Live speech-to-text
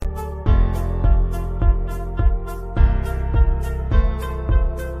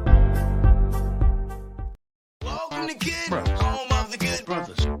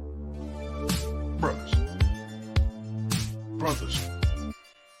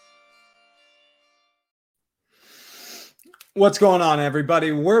What's going on,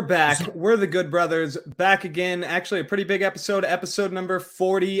 everybody? We're back. We're the Good Brothers back again. Actually, a pretty big episode number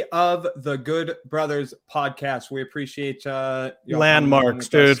 40 of the Good Brothers podcast. We appreciate y'all landmarks,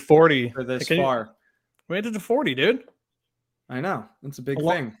 dude. 40 for this far. We made it to 40, dude. I know. It's a big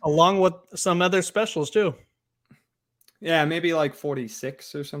thing. Along with some other specials, too. Yeah, maybe like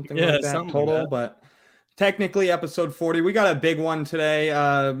 46 or something like that total, like that. But technically episode 40. We got a big one today.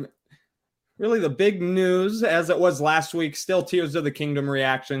 Really the big news, as it was last week, still Tears of the Kingdom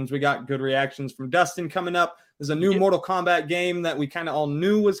reactions. We got good reactions from Dustin coming up. There's a new Mortal Kombat game that we kind of all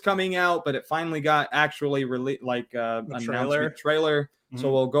knew was coming out, but it finally got actually announced trailer. Mm-hmm.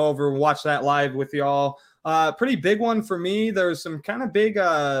 So we'll go over and watch that live with y'all. Pretty big one for me. There's some kind of big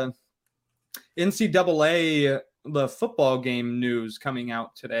NCAA, the football game news coming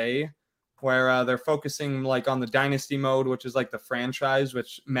out today, where they're focusing like on the dynasty mode, which is like the franchise,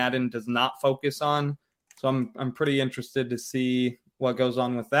 which Madden does not focus on. So I'm pretty interested to see what goes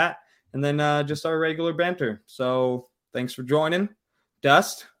on with that. And then just our regular banter. So thanks for joining,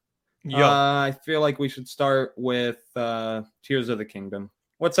 Dust. I feel like we should start with Tears of the Kingdom.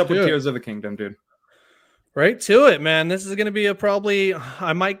 What's up with Tears of the Kingdom, dude? Right to it, man. This is going to be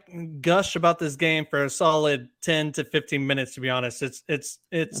I might gush about this game for a solid 10 to 15 minutes, to be honest. It's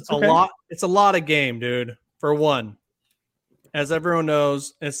a lot. It's a lot of game, dude. For one, as everyone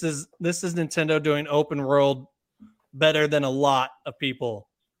knows, this is Nintendo doing open world better than a lot of people.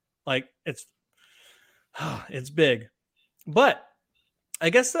 Like it's big, but I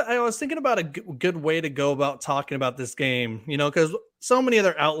guess I was thinking about a good way to go about talking about this game, because so many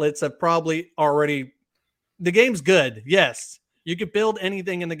other outlets have probably already. The game's good. Yes, you could build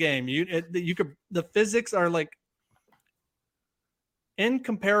anything in the game. You could. The physics are like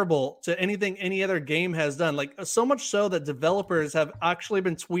incomparable to anything any other game has done. Like so much so that developers have actually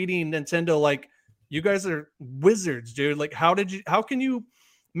been tweeting Nintendo like, "You guys are wizards, dude. Like, how can you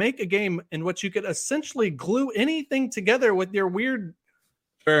make a game in which you could essentially glue anything together with your weird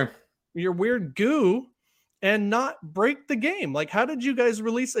goo and not break the game? Like, how did you guys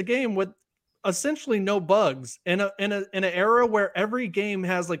release a game with essentially no bugs in an era where every game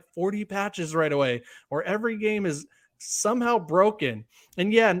has like 40 patches right away, or every game is somehow broken?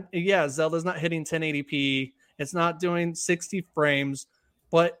 And yeah, Zelda's not hitting 1080p. It's not doing 60 frames,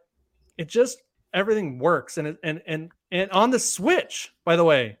 but it just everything works. And on the Switch, by the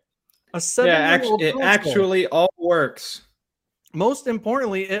way, it actually all works. Most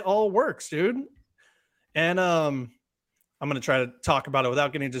importantly, it all works, dude. And I'm going to try to talk about it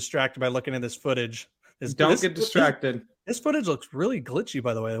without getting distracted by looking at this footage. Don't get distracted. This footage looks really glitchy,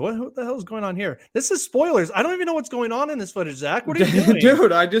 by the way. What the hell is going on here? This is spoilers. I don't even know what's going on in this footage, Zach. What are you doing?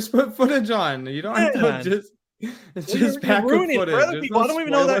 Dude, I just put footage on. You don't have to just back up footage. I don't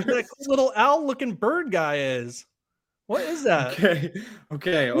even know that little owl-looking bird guy is. What is that?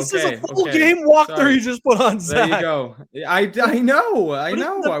 Okay. This is a full game walkthrough you just put on, Zach. There you go. I know.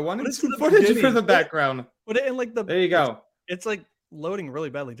 I wanted some footage for the background. Put it in like There you go. It's like loading really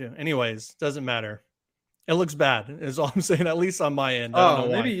badly too. Anyways, doesn't matter. It looks bad, is all I'm saying, at least on my end. I don't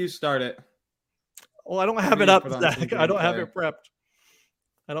know maybe why. You start it. Well, I don't have it up, Zach. I don't have it prepped.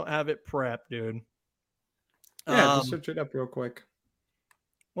 Dude. Yeah, just search it up real quick.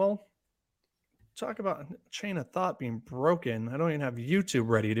 Well, talk about chain of thought being broken. I don't even have YouTube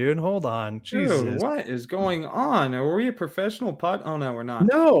ready, dude. Hold on. Jesus. Dude, what is going on? Are we a professional pod? Oh, no, we're not.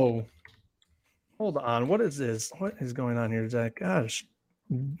 No. Hold on. What is this? What is going on here, Zach? Gosh.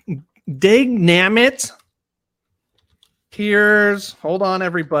 Dagnamit. Tears. Hold on,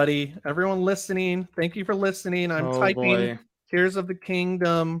 everybody. Everyone listening. Thank you for listening. I'm typing Tears of the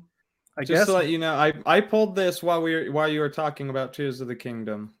Kingdom. I guess to let you know, I pulled this while you were talking about Tears of the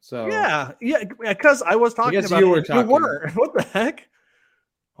Kingdom. So yeah, because I was talking about you talking. You were. What the heck?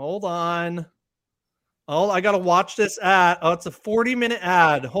 Hold on. Oh, I gotta watch this ad. Oh, it's a 40-minute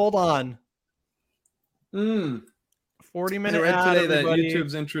ad. Hold on. 40-minute ad. Today that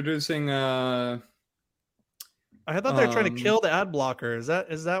YouTube's introducing. I thought they were trying to kill the ad blocker. Is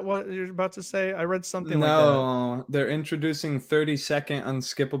that what you're about to say? I read something like that. No, they're introducing 30-second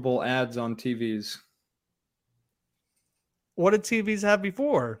unskippable ads on TVs. What did TVs have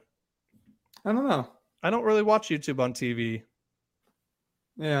before? I don't know. I don't really watch YouTube on TV.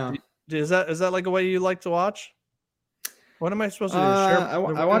 Yeah. Is that like a way you like to watch? What am I supposed to do?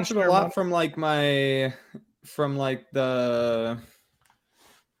 I watch it a lot from the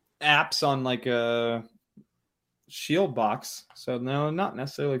apps on like a Shield box. So no, not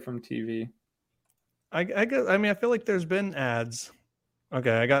necessarily from TV. I guess. I mean, I feel like there's been ads.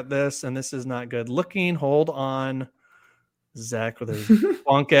 Okay, I got this, and this is not good looking. Hold on, Zach with his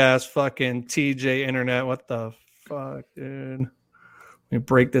funk ass fucking TJ internet. What the fuck, dude. Let me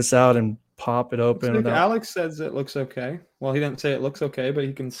break this out and pop it open. Without... Alex says it looks okay. Well, he didn't say it looks okay, but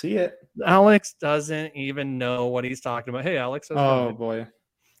he can see it. Alex doesn't even know what he's talking about. Hey, Alex. Oh, boy.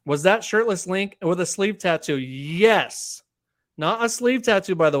 Was that shirtless Link with a sleeve tattoo? Yes. Not a sleeve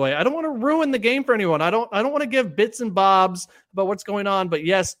tattoo, by the way. I don't want to ruin the game for anyone. I don't want to give bits and bobs about what's going on. But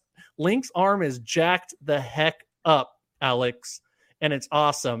yes, Link's arm is jacked the heck up, Alex. And it's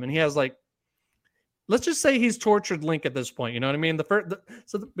awesome. And he has like, let's just say he's tortured Link at this point. You know what I mean?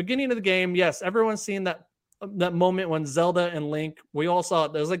 So the beginning of the game, yes, everyone's seen that moment when Zelda and Link, we all saw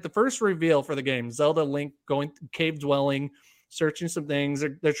it. It was like the first reveal for the game. Zelda, Link going cave dwelling, searching some things.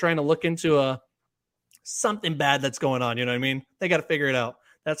 They're trying to look into something bad that's going on. You know what I mean? They got to figure it out.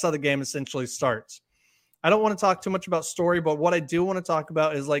 That's how the game essentially starts. I don't want to talk too much about story, but what I do want to talk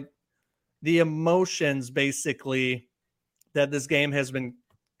about is like the emotions basically that this game has been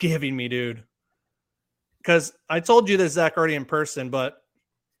giving me, dude. Because I told you this, Zach, already in person, but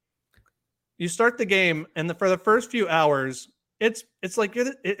you start the game and for the first few hours, it's like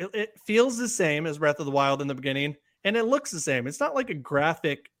it feels the same as Breath of the Wild in the beginning. And it looks the same. It's not like a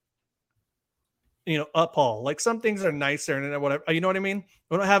graphic, uphaul. Like some things are nicer and whatever. You know what I mean?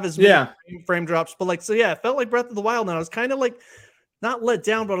 We don't have as many frame drops, but like, so yeah, it felt like Breath of the Wild. And I was kind of like not let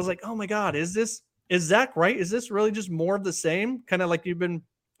down, but I was like, oh my God, is Zach right? Is this really just more of the same? Kind of like you've been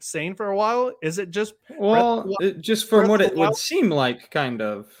saying for a while? Is it just, just from what it would seem like, kind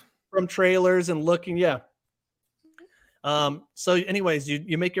of from trailers and looking. Yeah. So anyways,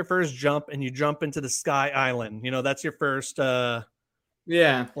 you make your first jump and you jump into the Sky Island. That's your first, your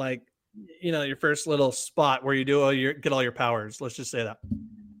first little spot where you get all your powers. Let's just say that.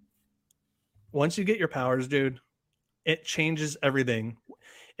 Once you get your powers, dude, it changes everything.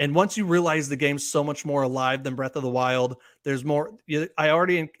 And once you realize the game's so much more alive than Breath of the Wild, there's more.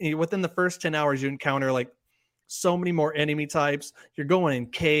 Within the first 10 hours, you encounter like so many more enemy types. You're going in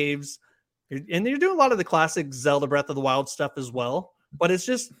caves. And you're doing a lot of the classic Zelda Breath of the Wild stuff as well. But it's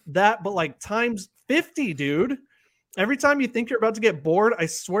just that, but like times 50, dude. Every time you think you're about to get bored, I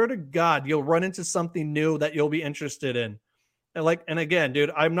swear to God, you'll run into something new that you'll be interested in. And again,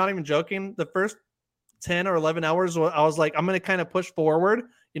 dude, I'm not even joking. The first 10 or 11 hours, I was like, I'm going to kind of push forward,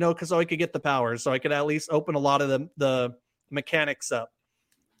 because so I could get the powers. So I could at least open a lot of the mechanics up.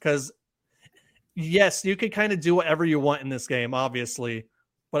 Because, yes, you could kind of do whatever you want in this game, obviously.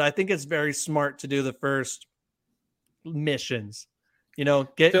 But I think it's very smart to do the first missions. All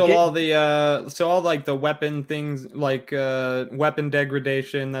the weapon things, like weapon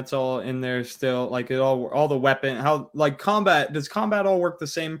degradation, that's all in there still. Like all the weapon, combat, does combat all work the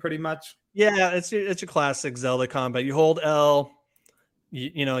same pretty much? Yeah, it's your classic Zelda combat. You hold L,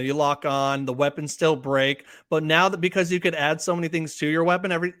 you lock on, the weapons still break. But now that because you could add so many things to your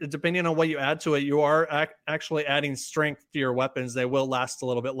weapon, depending on what you add to it, you are actually adding strength to your weapons. They will last a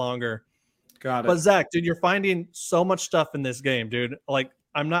little bit longer. Got it. But Zach, dude, you're finding so much stuff in this game, dude. Like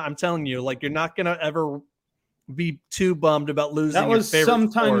I'm telling you, like you're not gonna ever be too bummed about losing. That was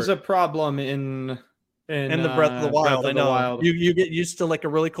sometimes a problem in the Breath of the Wild. I know. You get used to like a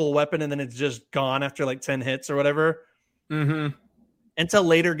really cool weapon and then it's just gone after like 10 hits or whatever. Mm-hmm. Until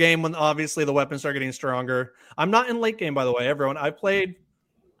later game when obviously the weapons start getting stronger. I'm not in late game, by the way, everyone. I played,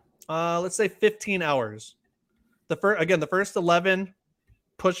 let's say 15 hours. The first 11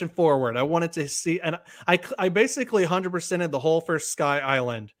 pushing forward. I wanted to see, and I basically 100%ed the whole first Sky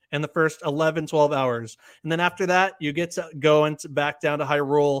Island in the first 11, 12 hours. And then after that, you get to go back down to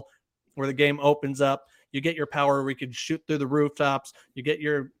Hyrule where the game opens up. You get your power where you can shoot through the rooftops. You get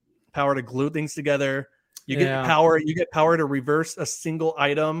your power to glue things together. You get power to reverse a single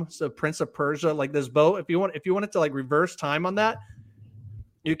item. So Prince of Persia, like this bow, if you wanted to like reverse time on that,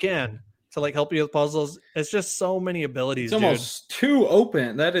 you can to like help you with puzzles. It's just so many abilities. It's almost too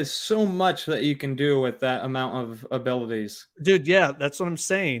open. That is so much that you can do with that amount of abilities. Dude, yeah, that's what I'm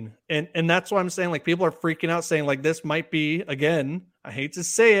saying. And that's why I'm saying like people are freaking out saying like this might be, again, I hate to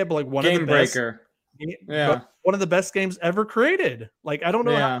say it, but like one of the best one of the best games ever created. Like I don't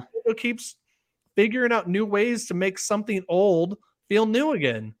know how people keeps figuring out new ways to make something old feel new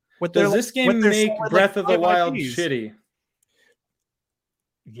again. Does this game make Breath of the Wild shitty?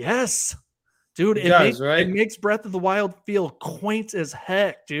 Yes, dude. It makes Breath of the Wild feel quaint as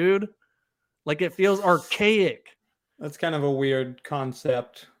heck, dude. Like it feels archaic. That's kind of a weird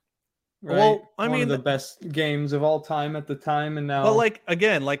concept. Right? Well, I mean, one of the best games of all time at the time, and now. But like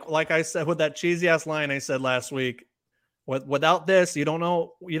again, like I said with that cheesy ass line I said last week. Without this, you don't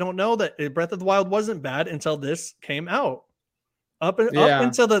know that Breath of the Wild wasn't bad until this came out. Up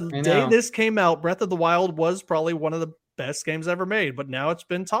until the day this came out, Breath of the Wild was probably one of the best games ever made, but now it's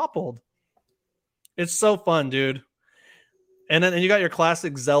been toppled. It's so fun, dude. And then you got your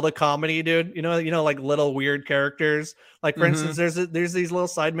classic Zelda comedy, dude. You know, like little weird characters. Like for instance, there's these little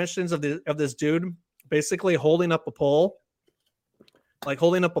side missions of this dude basically holding up a pole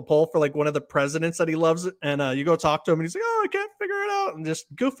for like one of the presidents that he loves, and you go talk to him, and he's like, "Oh, I can't figure it out," and just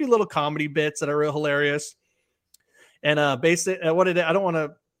goofy little comedy bits that are real hilarious. And I don't want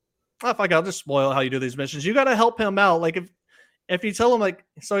to. Oh, fuck, I'll just spoil how you do these missions. You got to help him out. Like if you tell him like,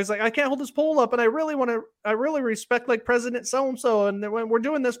 so he's like, I can't hold this pole up, and I really respect like President so and so, and when we're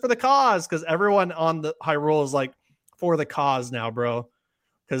doing this for the cause, because everyone on the Hyrule is like for the cause now, bro.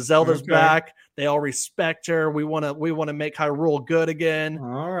 Because Zelda's back, they all respect her. We want to make Hyrule good again.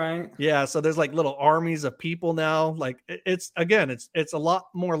 All right, yeah. So there's like little armies of people now. Like it's a lot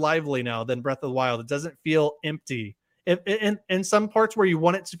more lively now than Breath of the Wild. It doesn't feel empty. In some parts where you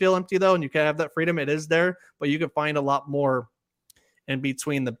want it to feel empty though, and you can have that freedom, it is there, but you can find a lot more in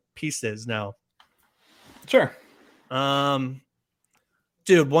between the pieces now. Sure.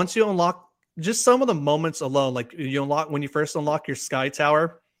 Dude, once you unlock just some of the moments alone, like when you first unlock your Sky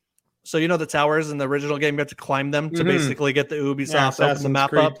Tower. So you know the towers in the original game, you have to climb them to basically get the Ubisoft open the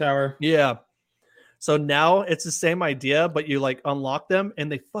map up. Tower. Yeah. So now it's the same idea, but you like unlock them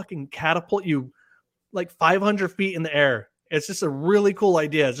and they fucking catapult you like 500 feet in the air. It's just a really cool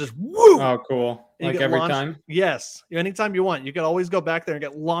idea. It's just woo. Oh, cool. Like every time? Yes. Anytime you want. You can always go back there and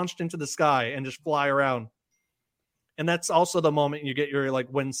get launched into the sky and just fly around. And that's also the moment you get your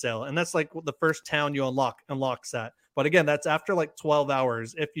like wind sail. And that's like the first town you unlocks that. But again, that's after like 12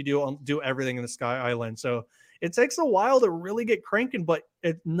 hours if you do everything in the Sky Island. So it takes a while to really get cranking, but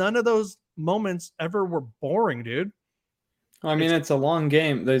none of those moments ever were boring, dude. I mean, it's a long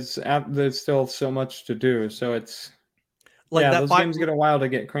game. There's still so much to do. So it's like those games get a while to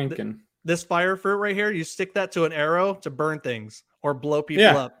get cranking. This fire fruit right here, you stick that to an arrow to burn things or blow people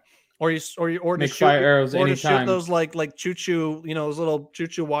up. Or make to shoot fire arrows or anytime. To shoot those like choo-choo, those little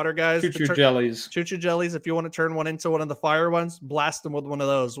choo-choo water guys. Choo-choo jellies. Choo-choo jellies. If you want to turn one into one of the fire ones, blast them with one of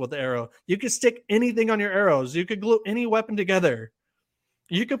those with the arrow. You could stick anything on your arrows. You could glue any weapon together.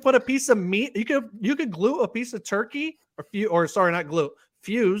 You could put a piece of meat. You could glue a piece of turkey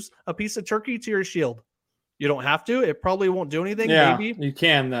fuse a piece of turkey to your shield. You don't have to. It probably won't do anything. Yeah, maybe. You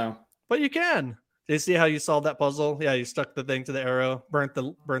can though. But you can. Do you see how you solved that puzzle? Yeah, you stuck the thing to the arrow, burnt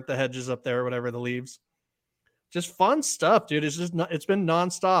the hedges up there, whatever, the leaves. Just fun stuff, dude. It's been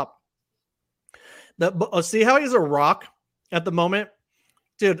nonstop. See how he's a rock at the moment?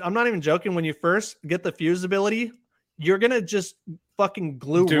 Dude, I'm not even joking. When you first get the fuse ability, you're going to just fucking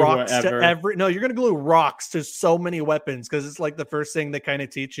glue rocks to you're going to glue rocks to so many weapons because it's like the first thing they kind of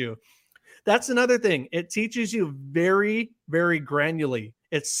teach you. That's another thing. It teaches you very, very granularly.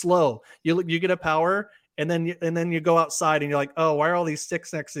 It's slow. You get a power, and then you go outside, and you're like, oh, why are all these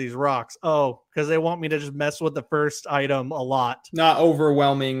sticks next to these rocks? Oh, because they want me to just mess with the first item a lot. Not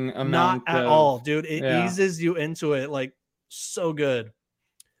overwhelming amount. Not at all, dude. It eases you into it like so good.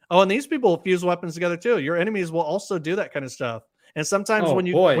 Oh, and these people fuse weapons together too. Your enemies will also do that kind of stuff. And sometimes when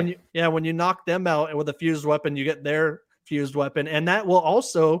you knock them out and with a fused weapon, you get their fused weapon, and that will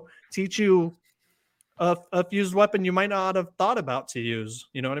also teach you a fused weapon you might not have thought about to use.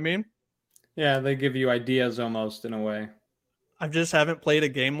 You know what I mean? Yeah, they give you ideas almost in a way. I just haven't played a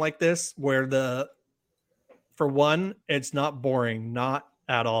game like this where for one, it's not boring, not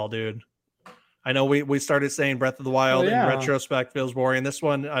at all, dude. I know we started saying Breath of the Wild in retrospect feels boring. This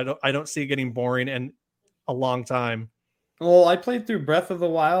one, I don't see getting boring in a long time. Well, I played through Breath of the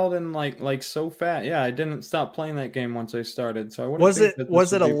Wild and like so fast. Yeah, I didn't stop playing that game once I started. So I was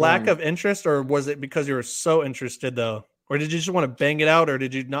it a lack of interest, or was it because you were so interested though, or did you just want to bang it out, or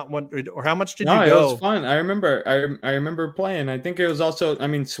did you not want, or how much did you go? No, it was fun. I remember playing. I think it was also,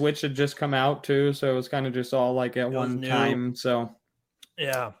 Switch had just come out too, so it was kind of just all like at one time. So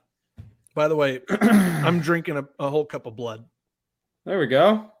yeah. By the way, I'm drinking a whole cup of blood. There we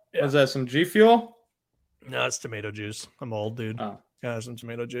go. Yeah. Was that some G Fuel? No, it's tomato juice. I'm old, dude. Oh. Yeah, some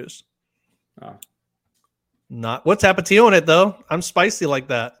tomato juice. Oh. Not what's Tapatio in it though. I'm spicy like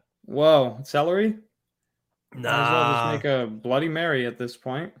that. Whoa, celery? Nah. Might as well just make a Bloody Mary at this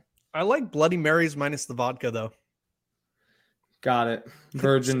point. I like Bloody Marys minus the vodka though. Got it.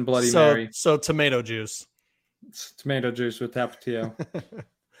 Virgin Bloody Mary. So tomato juice. It's tomato juice with Tapatio.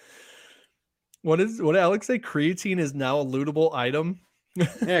 What did Alex say? Creatine is now a lootable item.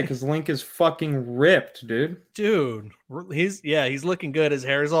 Yeah, because Link is fucking ripped, dude. Dude, he's looking good. His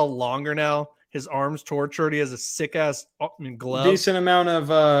hair is all longer now. His arms tortured. He has a sick ass glove. Decent amount of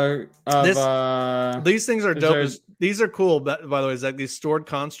these things are dope. These are cool. By the way, is that these stored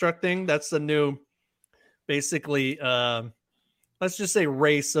construct thing? That's the new, basically, let's just say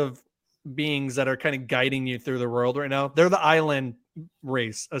race of beings that are kind of guiding you through the world right now. They're the island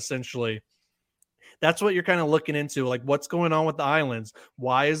race, essentially. That's what you're kind of looking into, like what's going on with the islands.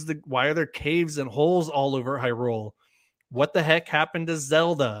 Why are there caves and holes all over Hyrule? What the heck happened to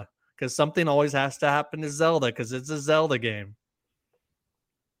Zelda? Because something always has to happen to Zelda because it's a Zelda game.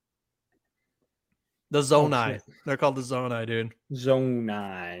 The Zonai. They're called the Zonai, dude.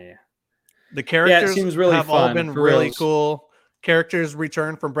 Zonai. The characters seems really have fun, all been for really reals. Cool. Characters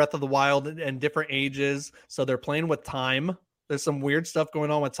return from Breath of the Wild and different ages. So they're playing with time. There's some weird stuff going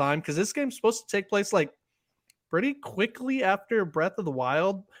on with time because this game's supposed to take place like pretty quickly after Breath of the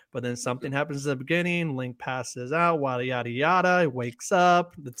Wild, but then something happens at the beginning. Link passes out, yada yada yada. He wakes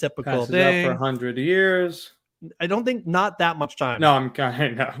up, the typical thing. Out for 100 years. I don't think not that much time. No, I'm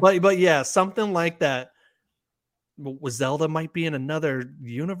kind of. But yeah, something like that. Zelda might be in another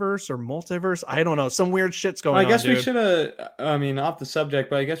universe or multiverse. I don't know. Some weird shit's going on. I guess we should have, off the subject,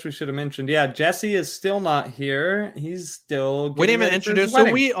 but I guess we should have mentioned, Jesse is still not here. He's still. We didn't even introduce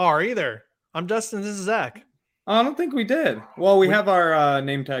who we are either. I'm Dustin. This is Zach. I don't think we did. Well, we have our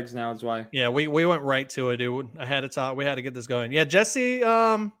name tags now. That's why. Yeah, we went right to it, dude. I had to talk. We had to get this going. Yeah, Jesse.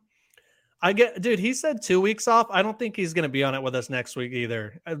 Dude. He said 2 weeks off. I don't think he's going to be on it with us next week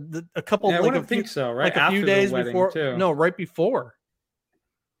either. A couple. Yeah, I wouldn't think so. Right, like a few days before. Too. No, right before.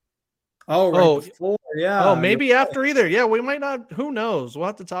 Before. Yeah. Oh, maybe after either. Yeah, we might not. Who knows? We'll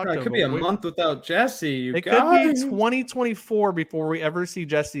have to talk to him. It could be a month without Jesse. It could be 2024 before we ever see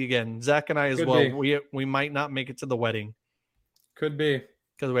Jesse again. Zach and I as well. We might not make it to the wedding. Could be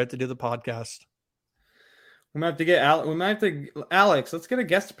because we have to do the podcast. We might have to get Alex. Let's get a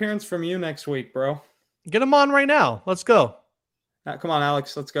guest appearance from you next week, bro. Get him on right now. Let's go. Come on,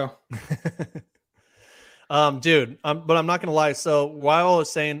 Alex. Let's go. Dude, but I'm not gonna lie. So while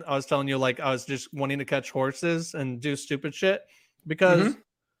I was telling you, like I was just wanting to catch horses and do stupid shit because.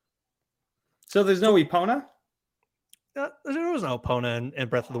 So there's no Epona. There was no Epona in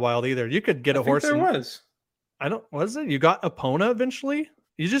Breath of the Wild either. You could get a horse. There was. Was it? You got Epona eventually?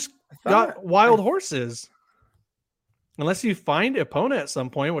 You just got wild horses. Unless you find Epona at some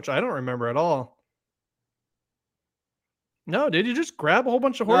point, which I don't remember at all. No, dude, you just grab a whole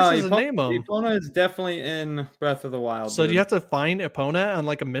bunch of horses and name them. Epona is definitely in Breath of the Wild. So do you have to find Epona on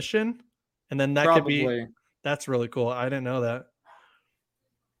like a mission? And then that could be... That's really cool. I didn't know that.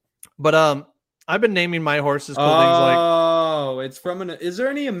 But I've been naming my horses cool things like... Oh, it's from Is there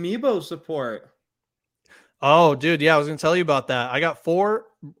any amiibo support? Oh, dude, yeah, I was going to tell you about that. I got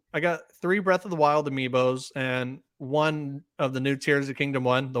 3 Breath of the Wild amiibos and one of the new Tears of Kingdom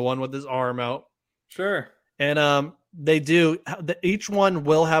one, the one with his arm out. Sure. And they do. Each one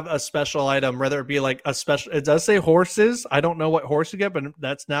will have a special item, whether it be like a special. It does say horses. I don't know what horse you get, but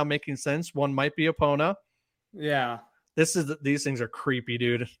that's now making sense. One might be Epona. Yeah. These things are creepy,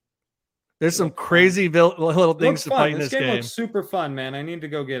 dude. There's some crazy little things to fight in this game. Looks super fun, man. I need to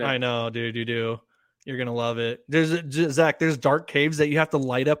go get it. I know, dude. You do. You're gonna love it. Zach, there's dark caves that you have to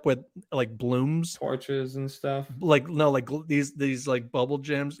light up with like blooms, torches and stuff. Like these like bubble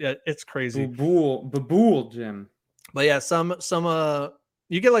gems. Yeah, it's crazy. Babool gem. But yeah, some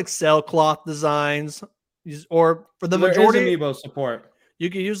you get like sailcloth designs, or for the majority amiibo support. You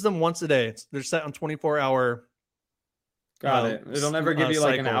can use them once a day. They're set on 24-hour. Got it. It'll never give you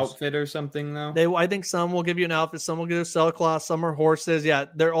like cycles. An outfit or something though. I think some will give you an outfit, some will give you sailcloth, some are horses. Yeah,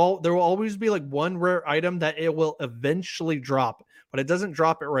 there will always be like one rare item that it will eventually drop, but it doesn't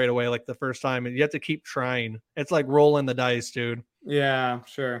drop it right away like the first time. And you have to keep trying. It's like rolling the dice, dude. Yeah,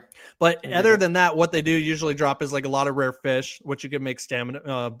 sure. But other than that, what they do usually drop is like a lot of rare fish, which you can make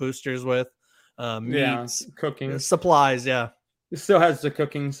stamina boosters with. Meats, cooking supplies. Yeah, it still has the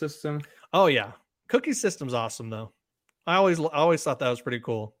cooking system. Oh yeah, cookie system's awesome though. I always thought that was pretty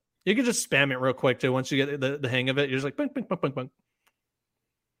cool. You can just spam it real quick too. Once you get the hang of it, you're just like bunk, bunk, bunk, bunk, bunk.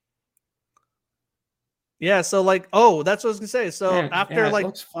 Yeah, so like, that's what I was gonna say. So it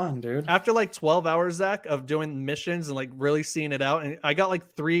looks fun, dude. After like 12 hours, Zach, of doing missions and like really seeing it out, and I got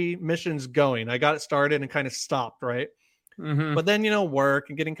like 3 missions going. I got it started and kind of stopped, right? Mm-hmm. But then work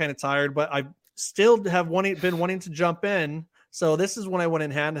and getting kind of tired. But I still have been wanting to jump in. So this is when I went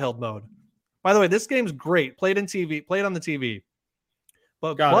in handheld mode. By the way, this game's great. Play it on the TV.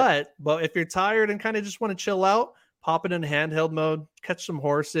 But if you're tired and kind of just want to chill out, pop it in handheld mode, catch some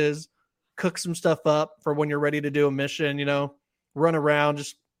horses, cook some stuff up for when you're ready to do a mission, run around,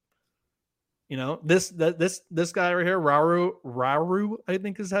 just this guy right here, Rauru, I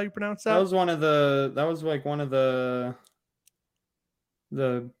think is how you pronounce that. That was one of the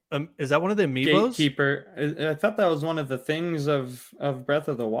is that one of the amiibos? Gatekeeper. I thought that was one of the things of Breath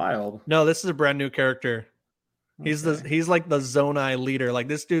of the Wild. No, this is a brand new character. He's like the Zonai leader. Like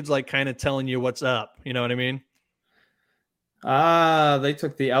this dude's like kind of telling you what's up. You know what I mean? They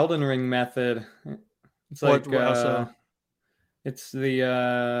took the Elden Ring method. It's like it's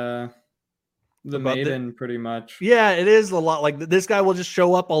the maiden pretty much. Yeah, it is a lot. Like this guy will just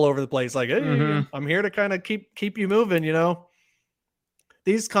show up all over the place. Like, hey, I'm here to kind of keep you moving. You know,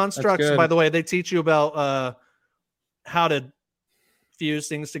 these constructs, by the way, they teach you about how to fuse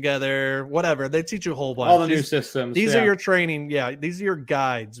things together, whatever. They teach you a whole bunch. All the new systems. These are your training. Yeah, these are your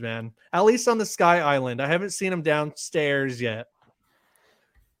guides, man. At least on the Sky Island. I haven't seen them downstairs yet.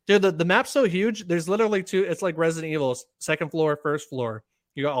 Dude, the map's so huge. There's literally two. It's like Resident Evil, second floor, first floor.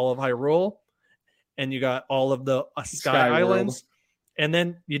 You got all of Hyrule, and you got all of the Sky Islands. And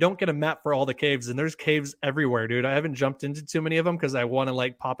then you don't get a map for all the caves. And there's caves everywhere, dude. I haven't jumped into too many of them because I want to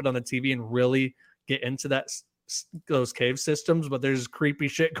like pop it on the TV and really get into those cave systems, but there's creepy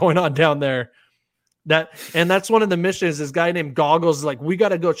shit going on down there. That's one of the missions. This guy named Goggles is like, we got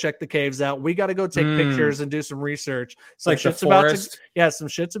to go check the caves out. We got to go take pictures and do some research. Some shit's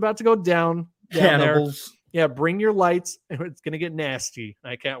about to go down Cannibals. There. Yeah, bring your lights. It's gonna get nasty.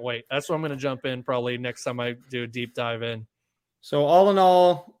 I can't wait. That's what I'm gonna jump in probably next time I do a deep dive in. So all in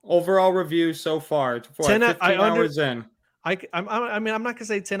all, overall review so far, 15 hours in. I mean, I'm not gonna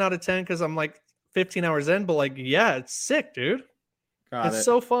say 10 out of 10 because I'm like 15 hours in, but like, yeah, it's sick, dude. It's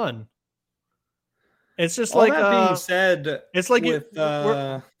so fun. It's just all like that being said, it's like with,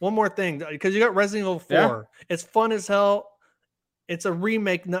 one more thing because you got Resident Evil 4. Yeah. It's fun as hell. It's a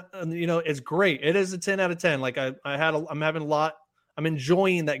remake. You know, it's great. It is a 10 out of 10. Like I'm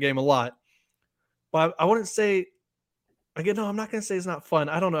enjoying that game a lot. But I wouldn't say. Again, no, I'm not going to say it's not fun.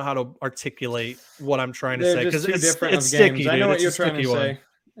 I don't know how to articulate what I'm trying to say because it's sticky. Dude. I know what you're trying to say.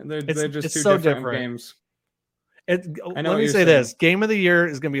 They're just two different games. Let me say this: Game of the Year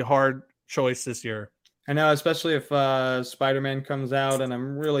is going to be a hard choice this year. I know, especially if Spider-Man comes out, and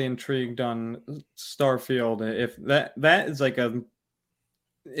I'm really intrigued on Starfield. If that is like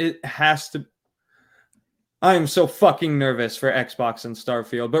it has to. I am so fucking nervous for Xbox and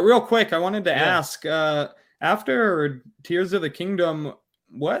Starfield. But real quick, I wanted to ask. After Tears of the Kingdom,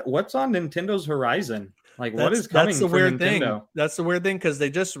 what's on Nintendo's horizon? Like, what is coming? That's the weird thing. That's the weird thing because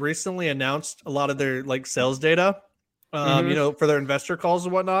they just recently announced a lot of their like sales data, you know, for their investor calls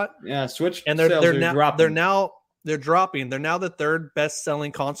and whatnot. Yeah, Switch and they're now dropping. They're now the third best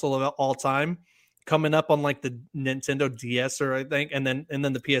selling console of all time, coming up on like the Nintendo DS or I think, and then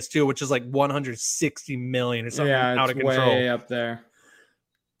the PS2, which is like 160 million or something out of control. Way up there.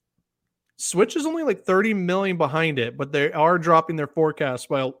 Switch is only like 30 million behind it, but they are dropping their forecast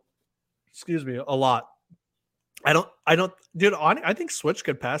by, a lot. I think Switch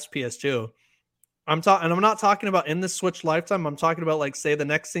could pass PS2. I'm not talking about in the Switch lifetime. I'm talking about like, say the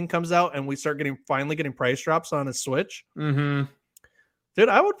next thing comes out and we start finally getting price drops on a Switch. Mm-hmm. Dude,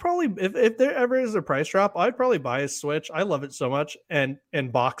 I would probably, if there ever is a price drop, I'd probably buy a Switch. I love it so much and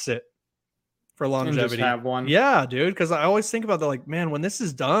box it for longevity. And just have one. Yeah, dude. Cause I always think about that. Like, man, when this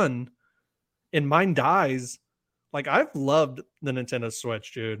is done, and mine dies, like I've loved the Nintendo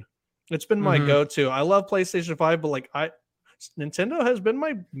Switch, dude. It's been my go-to. I love PlayStation 5, but like Nintendo has been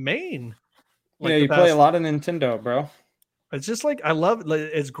my main. Like, you play a lot of Nintendo, bro. It's just like I love it.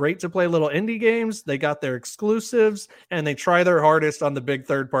 It's great to play little indie games. They got their exclusives and they try their hardest on the big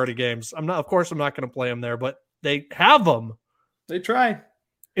third-party games. I'm not going to play them there, but they have them. They try.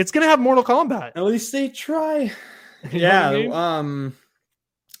 It's going to have Mortal Kombat. At least they try. Yeah,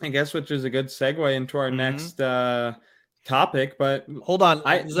 I guess, which is a good segue into our next topic. But hold on,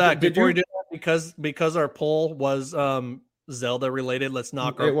 Zach, before we do that, because our poll was Zelda related, let's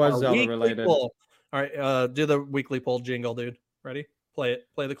knock it was Zelda related. Poll. All right, do the weekly poll jingle, dude. Ready? Play it.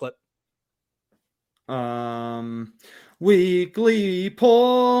 Play the clip. Weekly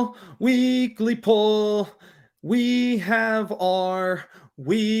poll. We have our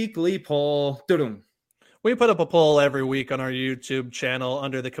weekly poll. Doo-doo. We put up a poll every week on our YouTube channel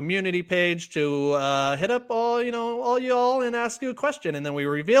under the community page to hit up all y'all and ask you a question. And then we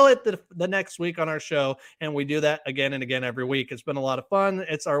reveal it the next week on our show. And we do that again and again every week. It's been a lot of fun.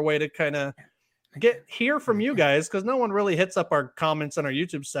 It's our way to kind of hear from you guys because no one really hits up our comments on our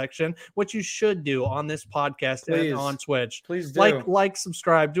YouTube section, which you should do on this podcast and on Twitch. Please do. Like,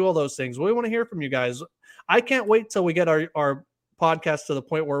 subscribe, do all those things. We want to hear from you guys. I can't wait till we get our podcast to the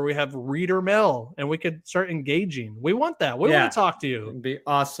point where we have reader mail and we could start engaging. We want that. We want to talk to you. It'd be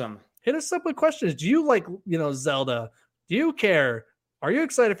awesome. Hit us up with questions. Do you like, Zelda? Do you care? Are you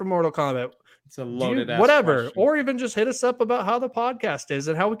excited for Mortal Kombat? It's a loaded ass whatever. question. Or even just hit us up about how the podcast is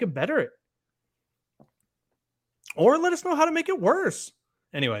and how we can better it. Or let us know how to make it worse.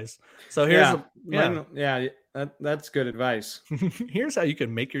 Anyways, so here's That's good advice. Here's how you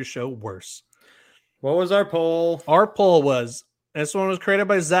can make your show worse. What was our poll? Our poll was, this one was created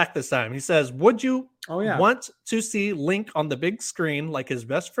by Zach this time. He says, would you want to see Link on the big screen like his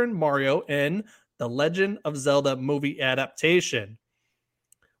best friend Mario in the Legend of Zelda movie adaptation?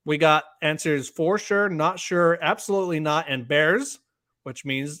 We got answers for sure, not sure, absolutely not, and bears, which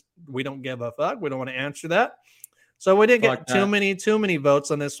means we don't give a fuck. We don't want to answer that. So we didn't get too many votes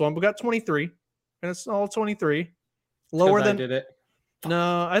on this one. We got 23, and it's all 23. Lower than I did it.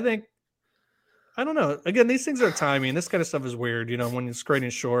 No, I don't know. Again, these things are timing. This kind of stuff is weird, when you're creating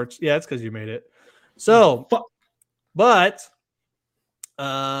shorts. Yeah, it's because you made it. So, but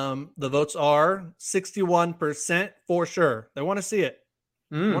the votes are 61% for sure. They want to see it.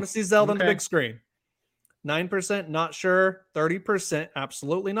 Want to see Zelda on the big screen. 9% not sure. 30%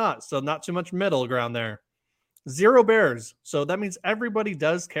 absolutely not. So not too much middle ground there. 0 bears. So that means everybody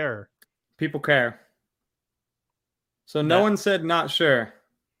does care. People care. So no one said not sure.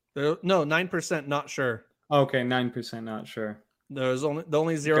 No, 9% not sure. Okay, 9% not sure. There was only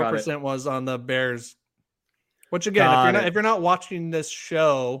 0% was on the bears. Which again, if you're not watching this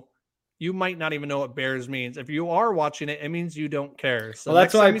show, you might not even know what bears means. If you are watching it, it means you don't care. So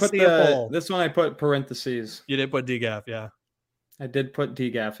that's why I put this one. I put parentheses. You did put DGAF, yeah. I did put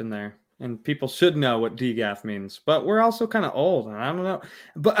DGAF in there, and people should know what DGAF means. But we're also kind of old, and I don't know.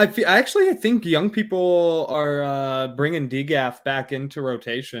 But I think young people are bringing DGAF back into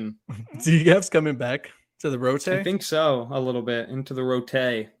rotation. DGAF's coming back to the rote. I think so, a little bit into the rote.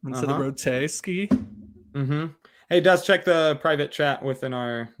 Into the rote ski. Mm-hmm. Hey, Dust, check the private chat within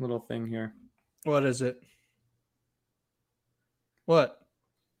our little thing here. What is it? What?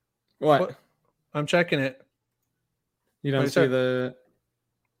 I'm checking it. You don't see the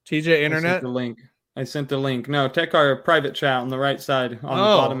TJ Internet? I sent the link. No, check our private chat on the right side on the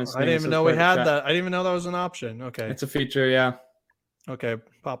bottom of the screen. I didn't even know we had that. I didn't even know that was an option. Okay. It's a feature, yeah. Okay,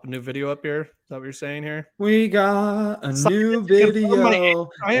 pop a new video up here. Is that what you're saying here? We got a new video.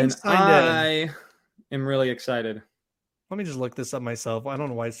 I am really excited. Let me just look this up myself. I don't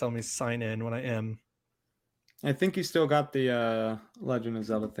know why it's telling me sign in when I am. I think you still got the Legend of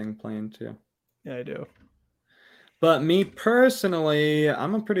Zelda thing playing too. Yeah, I do. But me personally,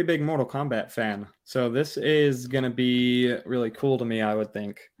 I'm a pretty big Mortal Kombat fan. So this is going to be really cool to me, I would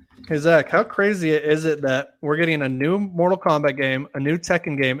think. Hey, Zach, how crazy is it that we're getting a new Mortal Kombat game, a new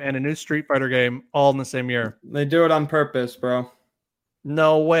Tekken game, and a new Street Fighter game all in the same year? They do it on purpose, bro.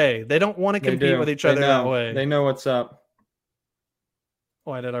 No way. They don't want to compete with each other that way. They know what's up.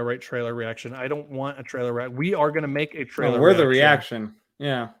 Why did I write trailer reaction? I don't want a trailer reaction. We are going to make a trailer reaction. We're the reaction.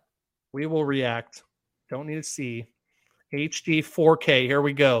 Yeah. We will react. Don't need to see. HD 4K. Here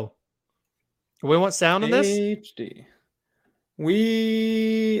we go. We want sound in this? HD.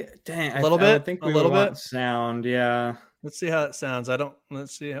 A little bit? I think we want sound, yeah. Let's see how it sounds.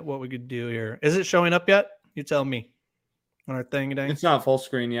 Let's see what we could do here. Is it showing up yet? You tell me. On our thing. It's not full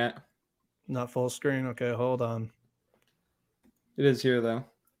screen yet. Not full screen? Okay, hold on. It is here, though.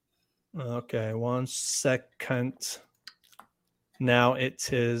 Okay, 1 second. Now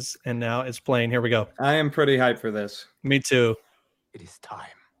it is, and now it's playing. Here we go. I am pretty hyped for this. Me too. It is time.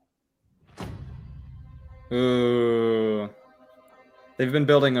 Ooh. They've been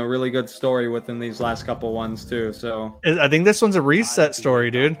building a really good story within these last couple ones, too, so... I think this one's a reset story,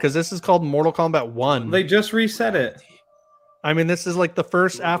 dude, because this is called Mortal Kombat 1. They just reset it. I mean, this is like the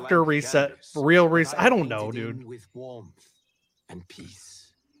first after reset, real reset. I don't know, dude. With warmth and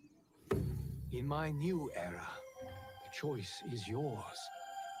peace. In my new era, the choice is yours.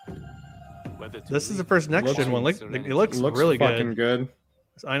 This is the first next gen one. It looks really fucking good.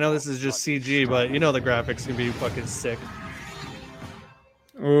 I know this is just CG, but you know the graphics can be fucking sick.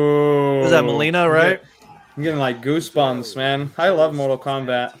 Ooh. Is that Melina, right? I'm getting like goosebumps, man. I love Mortal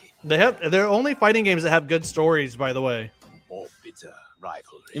Kombat. They're only fighting games that have good stories, by the way. Bitter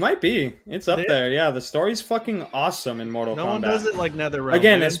rivalry. It might be. It's up there. Yeah, the story's fucking awesome in Mortal Kombat. No one does it like NetherRealm.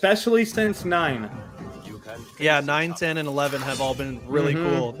 Again, especially since 9. Yeah, 9, 10, and 11 have all been really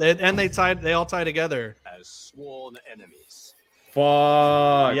cool. They all tie together. As sworn enemies.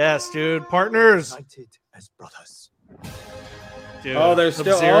 Fuck. Yes, dude. Partners. United as brothers. Dude, oh, there's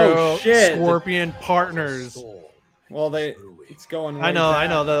still Sub-Zero, shit. Scorpion partners. Well, it's going. I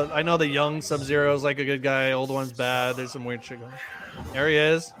know the young Sub-Zero is like a good guy. Old one's bad. There's some weird shit going. There he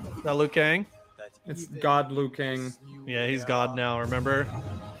is. Is that Liu Kang? It's God Liu Kang. Yeah, he's God now. Remember?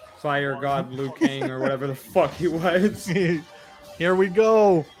 Fire God Liu Kang or whatever the fuck he was. Here we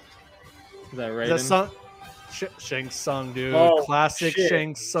go. Is that Raiden? Shang Tsung, dude. Oh, classic shit.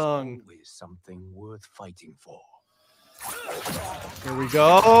 Shang Tsung. Always something worth fighting for. Here we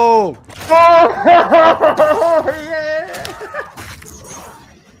go. Yeah.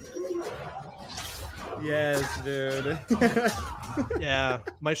 Yes, dude. Yeah,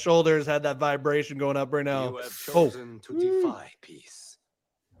 my shoulders had that vibration going up right now. You have chosen to defy peace.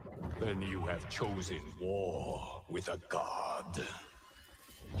 Then you have chosen war with a god.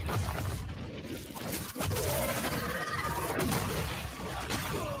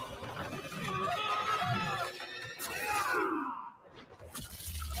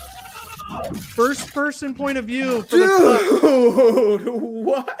 First person point of view for Dude,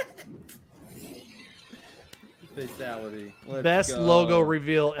 what? Fatality. Best logo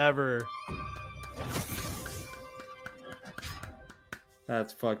reveal ever.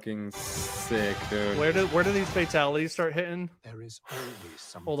 That's fucking sick, dude. Where do these fatalities start hitting? There is always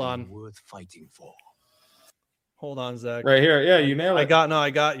something worth fighting for. Hold on, Zach. Right here. Yeah, you nailed it. I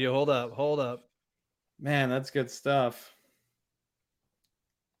got you. Hold up. Man, that's good stuff.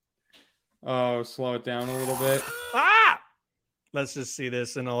 Oh, slow it down a little bit. Ah! Let's just see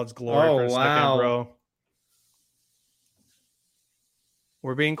this in all its glory for a second, bro.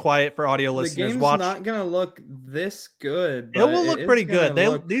 We're being quiet for audio listeners. The game's not gonna look this good. It will look pretty good.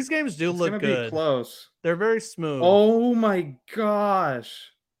 These games do look good. Be close. They're very smooth. Oh my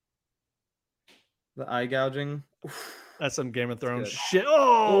gosh! The eye gouging. That's some Game of Thrones shit.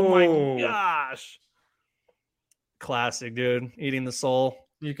 Oh my gosh! Classic, dude. Eating the soul.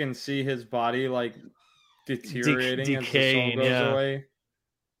 You can see his body like deteriorating decaying, as the soul goes away.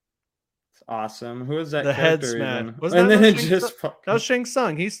 Awesome. Who is that? The character Headsman. That was Shang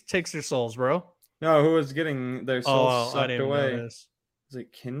Tsung. He takes their souls, bro. No, who was getting their souls sucked away? Notice. Is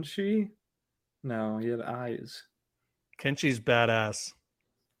it Kenshi? No, he had eyes. Kenshi's badass.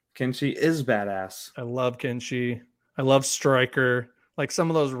 Kenshi is badass. I love Kenshi. I love Stryker. Like some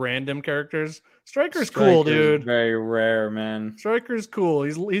of those random characters. Stryker's cool, dude. Very rare, man. Stryker's cool.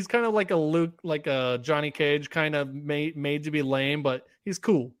 He's kind of like a Luke, like a Johnny Cage, kind of made to be lame, but he's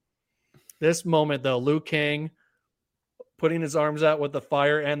cool. This moment, though, Liu Kang putting his arms out with the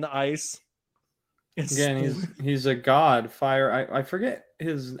fire and the ice. Again, he's a god. Fire. I forget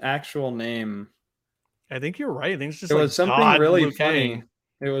his actual name. I think you're right. I think it's just it like was something God really Liu funny. Kang.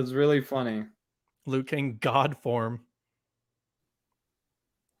 It was really funny. Liu Kang God form.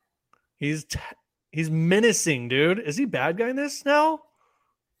 He's menacing, dude. Is he bad guy in this now?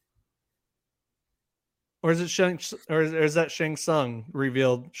 Or is it is that Shang Tsung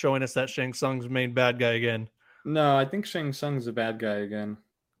revealed, showing us that Shang Tsung's main bad guy again? No, I think Shang Tsung's a bad guy again.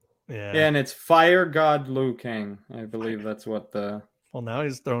 Yeah, and it's Fire God Liu Kang. I believe that's what the. Well, now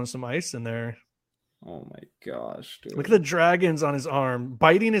he's throwing some ice in there. Oh my gosh, dude! Look at the dragons on his arm,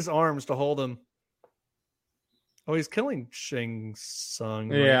 biting his arms to hold him. Oh, he's killing Shang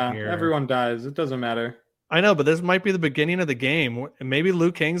Tsung. Yeah, everyone dies. It doesn't matter. I know, but this might be the beginning of the game. Maybe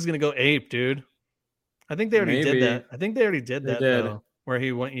Liu Kang's gonna go ape, dude. I think they already did that. I think they already did that, though, where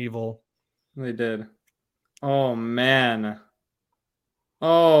he went evil. They did. Oh, man.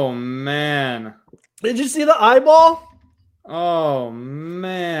 Oh, man. Did you see the eyeball? Oh,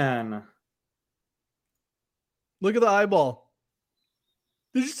 man. Look at the eyeball.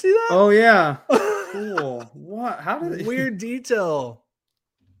 Did you see that? Oh, yeah. Cool. What? How did it... Weird detail.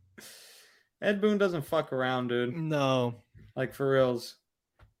 Ed Boon doesn't fuck around, dude. No. Like, for reals.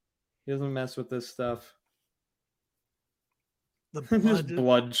 He doesn't mess with this stuff. The blood, just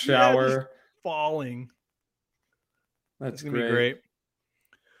blood shower. Just falling. That's gonna be great.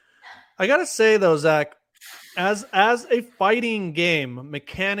 I gotta say though, Zach, as a fighting game,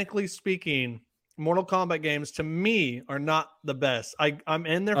 mechanically speaking, Mortal Kombat games to me are not the best. I'm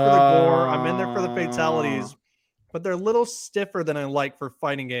in there for the gore, I'm in there for the fatalities, but they're a little stiffer than I like for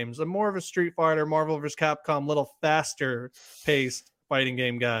fighting games. I'm more of a Street Fighter, Marvel vs. Capcom, little faster paced fighting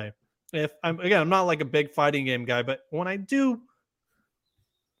game guy. I'm not like a big fighting game guy, but when I do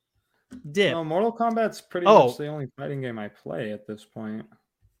dip. No, Mortal Kombat's pretty much the only fighting game I play at this point.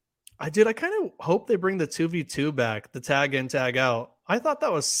 I kind of hope they bring the 2v2 back, the tag in, tag out. I thought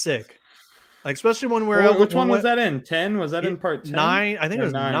that was sick. Like, especially when we're which one was that in? 10? Was that in part 10? 9? I think it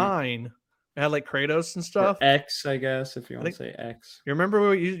was 9. It had like Kratos and stuff. Or X, I guess, if you want to say X. You remember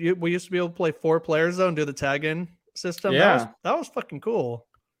we used to be able to play 4 players though and do the tag in system? Yeah. That was fucking cool.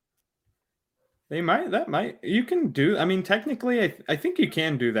 You can do, I mean, technically, I think you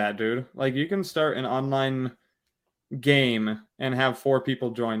can do that, dude. Like, you can start an online game and have 4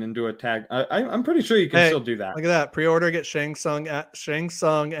 people join and do a tag. I'm pretty sure you can still do that. Look at that. Pre-order, get Shang Tsung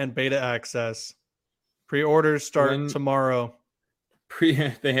and beta access. Pre-orders start tomorrow.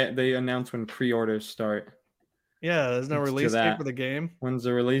 They announce when pre-orders start. Yeah, there's no release date for the game. When's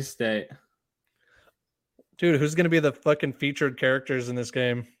the release date? Dude, who's going to be the fucking featured characters in this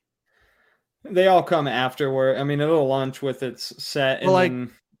game? They all come afterward. I mean, it'll launch with its set. Well, and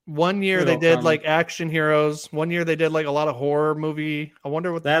like 1 year they did like action heroes. 1 year they did like a lot of horror movie. I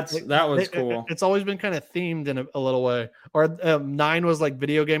wonder what that was cool. It's always been kind of themed in a little way. Or 9 was like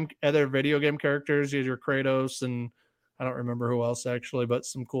other video game characters. You had your Kratos and I don't remember who else actually, but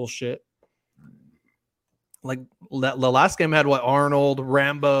some cool shit. Like the last game had what? Arnold,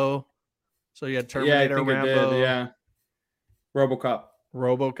 Rambo. So you had Terminator, Rambo. Yeah.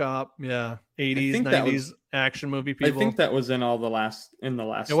 RoboCop, yeah. 80s, 90s action movie people. I think that was in the last.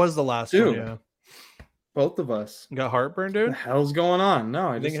 It was the last one, yeah. Both of us. You got heartburn, dude? What the hell's going on? No,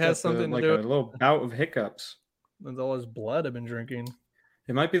 I think it has something to do with a little bout of hiccups. That's all his blood I've been drinking.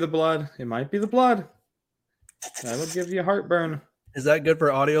 It might be the blood. That would give you heartburn. Is that good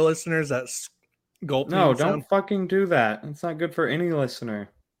for audio listeners? That's gulp. No, don't fucking do that. It's not good for any listener.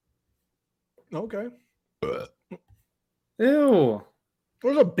 Okay. Ew.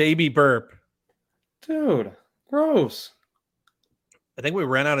 What was a baby burp? Dude, gross. I think we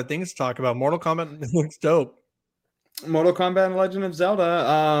ran out of things to talk about. Mortal Kombat looks dope. Mortal Kombat and Legend of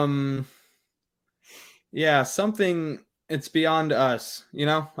Zelda. Yeah, something, it's beyond us. You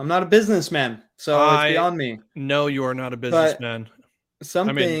know, I'm not a businessman, so it's beyond me. No, you are not a businessman. But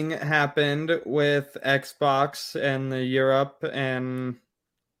something happened with Xbox and the Europe and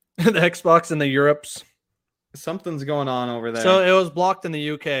the Xbox and the Europes. Something's going on over there. So it was blocked in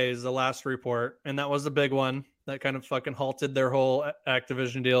the UK is the last report, and that was the big one that kind of fucking halted their whole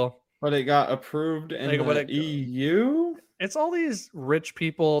Activision deal. But it got approved in the EU? It's all these rich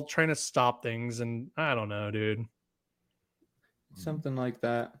people trying to stop things, and I don't know, dude. Something like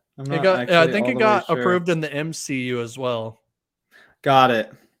that. I think it got approved in the MCU as well. Got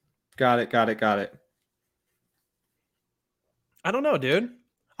it. I don't know, dude.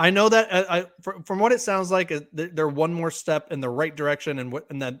 I know that from what it sounds like, they're one more step in the right direction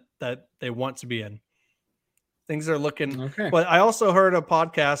and that they want to be in. Things are looking. Okay. But I also heard a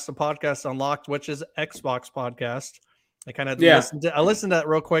podcast Unlocked, which is Xbox podcast. I kind of listened to that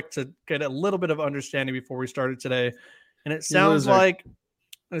real quick to get a little bit of understanding before we started today, and it sounds like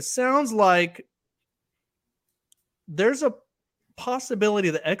there's a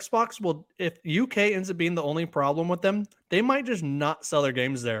possibility that Xbox will, if UK ends up being the only problem with them, they might just not sell their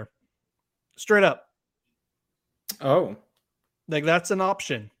games there. Straight up. Oh. Like that's an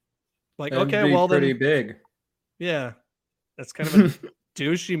option. Like, that'd okay, well pretty big. Yeah. That's kind of a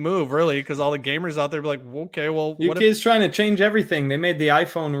douchey move, really, because all the gamers out there be like, okay, well, UK is trying to change everything. They made the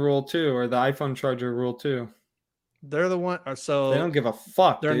iPhone rule too, or the iPhone charger rule too. They're the one, so they don't give a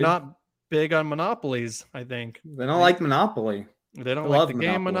fuck. They're not big on monopolies, I think. They don't like Monopoly. They don't like the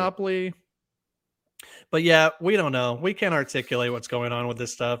game Monopoly. But yeah, we don't know. We can't articulate what's going on with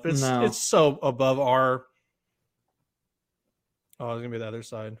this stuff. It's so above our. Oh, it's gonna be the other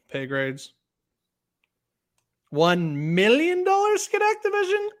side. Pay grades. $1 million get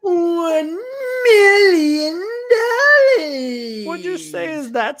Activision? $1 million. Would you say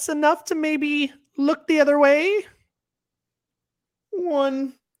that's enough to maybe look the other way?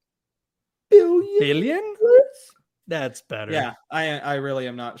 1 billion? That's better. Yeah, I really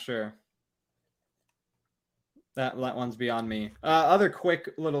am not sure. That one's beyond me. Other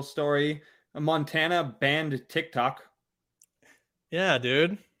quick little story. Montana banned TikTok. Yeah,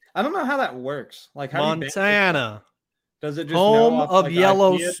 dude. I don't know how that works. Like, how Montana. Does it just home of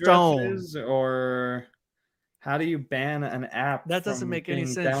Yellowstone, or how do you ban an app? That doesn't make any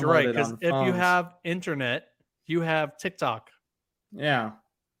sense. You're right, because if you have internet, you have TikTok. Yeah.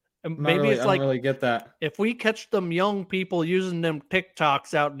 Maybe it's like, I don't really get that. If we catch them young people using them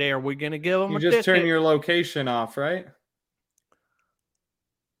TikToks out there, we're gonna give them. You just turn your location off, right?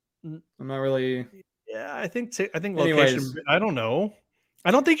 I'm not really. Yeah, I think location. I don't know. I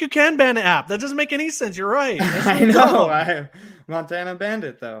don't think you can ban an app. That doesn't make any sense. You're right. I know. Montana banned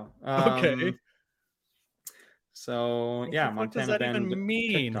it though. Okay. So yeah, Montana does that banned even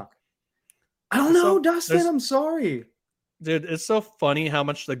mean? TikTok. I don't know, Dustin. I'm sorry. Dude, it's so funny how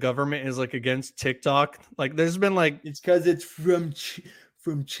much the government is like against TikTok. Like, there's been like it's because it's from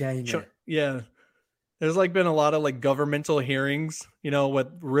China. Yeah, there's like been a lot of like governmental hearings, with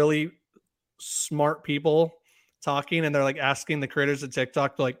really smart people talking, and they're like asking the creators of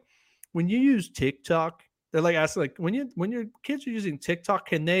TikTok, like, when you use TikTok, they're like asking, like, when your kids are using TikTok,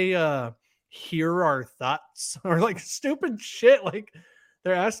 can they hear our thoughts or like stupid shit like.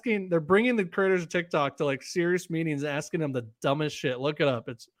 They're bringing the creators of TikTok to like serious meetings, asking them the dumbest shit. Look it up.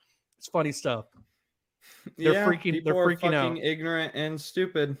 It's funny stuff. They're freaking out. Ignorant and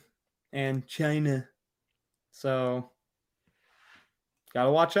stupid, and China. So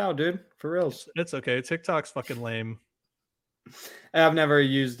Gotta watch out, dude. For reals. It's okay. TikTok's fucking lame. I've never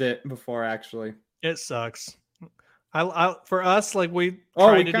used it before, actually. It sucks. I for us, like we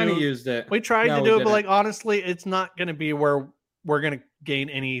kind of used it. We tried to do it, but like honestly, it's not gonna be where we're gonna gain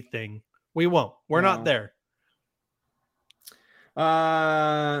anything. We won't. We're not there.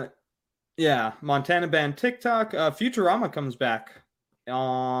 Yeah. Montana banned TikTok. Futurama comes back.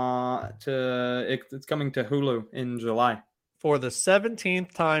 It's coming to Hulu in July. For the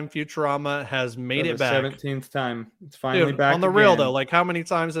 17th time, Futurama has made it back. 17th time. It's finally back. On the real though, like how many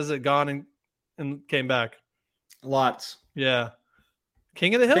times has it gone and came back? Lots. Yeah.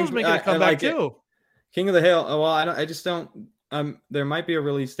 King of the Hill's making a comeback too. King of the Hill. Well, I just don't. There might be a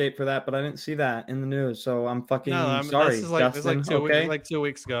release date for that, but I didn't see that in the news, so I'm fucking sorry. This is like 2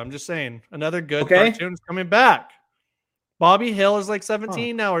 weeks ago. I'm just saying, another good cartoon's coming back. Bobby Hill is like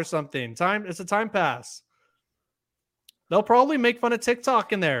 17 now or something. It's a time pass. They'll probably make fun of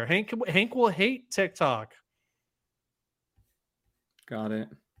TikTok in there. Hank will hate TikTok. Got it.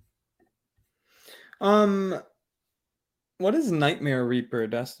 What is Nightmare Reaper,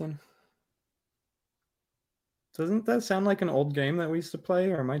 Dustin? Doesn't that sound like an old game that we used to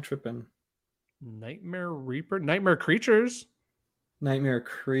play, or am I tripping? Nightmare Reaper? Nightmare Creatures? Nightmare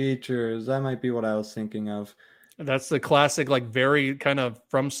Creatures. That might be what I was thinking of. That's the classic, like very kind of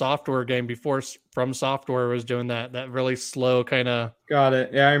From Software game before From Software was doing that really slow kind of. Got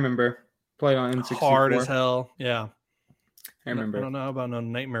it. Yeah, I remember. Played on N64. Hard as hell. Yeah. I remember. I don't know about no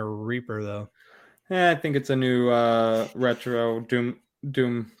Nightmare Reaper though. I think it's a new retro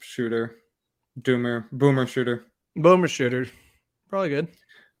Doom shooter. Boomer shooter. Boomer shooter. Probably good.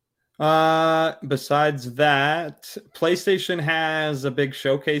 Besides that, PlayStation has a big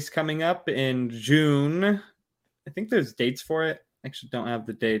showcase coming up in June. I think there's dates for it. I actually don't have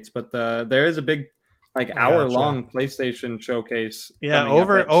the dates, but there is a big hour-long PlayStation showcase. Yeah,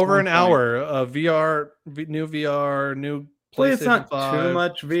 over an hour of new VR, new PlayStation. It's not 5. Too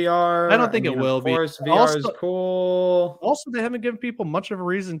much VR. I don't think it will be. VR is cool. Also, they haven't given people much of a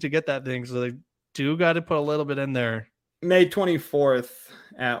reason to get that thing, so they do got to put a little bit in there. May 24th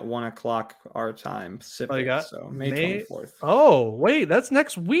at 1:00 our time Pacific. May 24th. Oh, wait, that's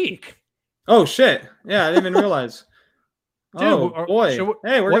next week. Oh shit! Yeah, I didn't even realize. Dude, oh boy!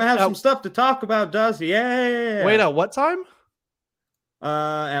 Hey, we're gonna have some stuff to talk about, Dusty. Yeah. Wait, at what time?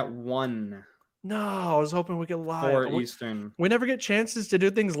 At 1. No, I was hoping we could live. 4 Eastern. We never get chances to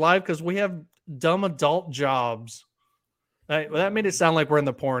do things live because we have dumb adult jobs. That made it sound like we're in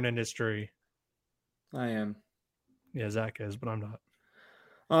the porn industry. I am. Yeah, Zach is, but I'm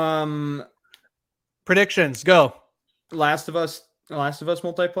not. Predictions, go. Last of Us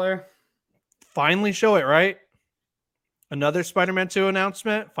multiplayer. Finally show it, right? Another Spider-Man 2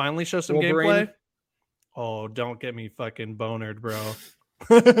 announcement. Finally show some gameplay. Oh, don't get me fucking bonered, bro.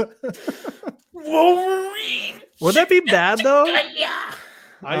 Wolverine. Would that be bad though?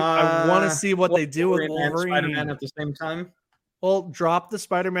 I want to see what they do with Wolverine and Spider-Man at the same time. Well, drop the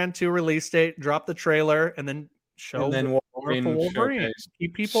Spider-Man 2 release date, drop the trailer, and then show Wolverine.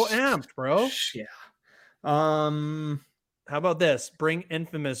 Keep people amped, bro. Yeah. How about this? Bring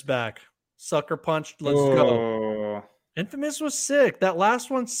Infamous back. Sucker Punch. Let's go. Infamous was sick. That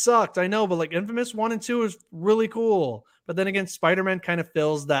last one sucked. I know, but like Infamous 1 and 2 is really cool. But then again, Spider-Man kind of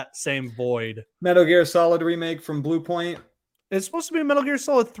fills that same void. Metal Gear Solid remake from Blue Point. It's supposed to be a Metal Gear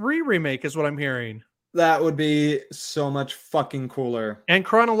Solid 3 remake is what I'm hearing. That would be so much fucking cooler. And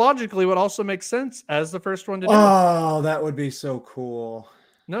chronologically would also make sense as the first one to do. Oh, that would be so cool.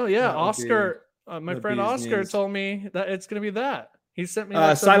 No, yeah. Oscar, my friend Oscar told me that it's going to be that. He sent me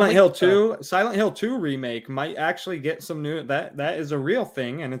Silent Hill 2. Silent Hill 2 remake might actually get some new. That is a real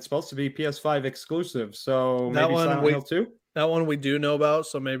thing, and it's supposed to be PS5 exclusive. So maybe Silent Hill 2. That one we do know about,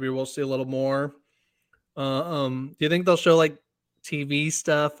 so maybe we'll see a little more. Do you think they'll show like TV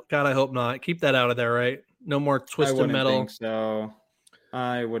stuff? God, I hope not. Keep that out of there, right? No more Twisted Metal. I wouldn't think so.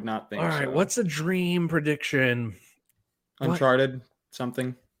 I would not think so. All right, what's a dream prediction? Uncharted,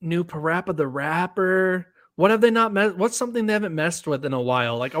 something. New Parappa the Rapper. What have they not what's something they haven't messed with in a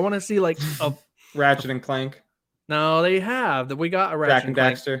while? Like I want to see like a Ratchet and Clank. No, they have. We got a Ratchet Jack and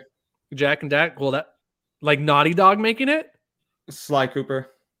Daxter. Jack and Dax. Well, that like Naughty Dog making it? Sly Cooper.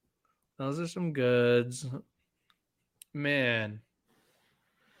 Those are some goods. Man.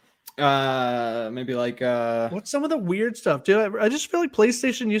 Maybe like what's some of the weird stuff, dude? I just feel like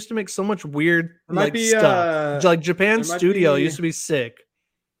PlayStation used to make so much weird stuff. Like Japan Studio used to be sick.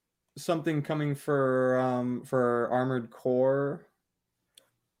 Something coming for Armored Core.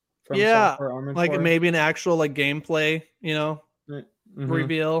 Armored Core. Maybe an actual like gameplay,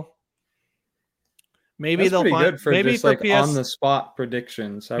 reveal. Maybe That's they'll pretty find good for maybe just for like PS, on the spot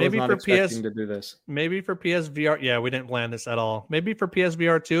predictions. I was not expecting to do this. Maybe for PSVR. Yeah, we didn't plan this at all. Maybe for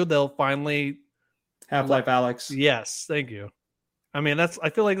PSVR 2, they'll finally Half-Life Alex. Yes, thank you. I mean, I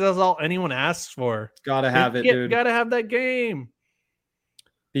feel like that's all anyone asks for. Gotta have it, dude. Gotta have that game.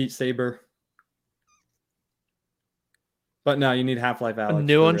 Beat Saber. But no, you need Half-Life Alex. A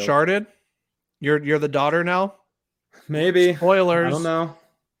new Uncharted. You're the daughter now. Maybe. Spoilers. I don't know.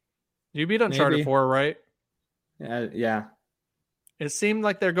 You beat Uncharted 4, right? Yeah. It seemed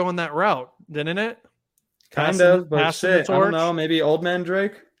like they're going that route, didn't it? Kind of, but shit, I don't know. Maybe Old Man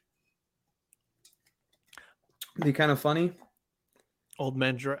Drake. Be kind of funny. Old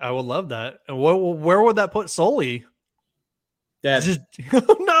Man Drake. I would love that. And where would that put Sully? Dead.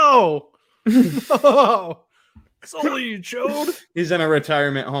 No. Oh, Sully, you chode. He's in a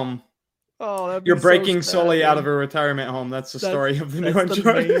retirement home. Oh, you're breaking so Sully out of a retirement home. That's the story of the new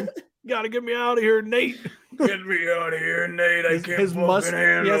Uncharted. Gotta get me out of here, Nate. Get me out of here, Nate. I can't fucking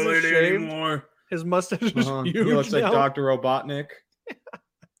handle it anymore. His mustache is huge. He looks like Dr. Robotnik.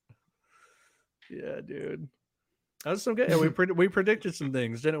 Yeah, dude. That was so good. Yeah, we predicted some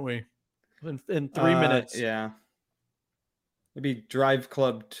things, didn't we? In 3 minutes. Yeah. Maybe Drive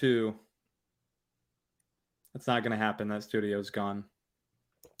Club 2. That's not going to happen. That studio's gone.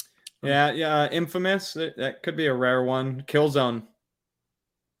 Yeah. Infamous. That could be a rare one. Killzone.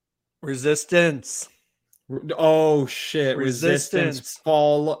 Resistance. Oh, shit. Resistance.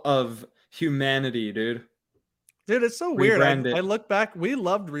 Fall of Humanity, dude. Dude, it's so weird. I look back. We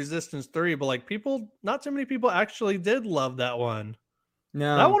loved Resistance 3, but like not too many people actually did love that one.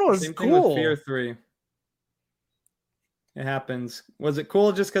 No. That one was cool. Fear 3. It happens. Was it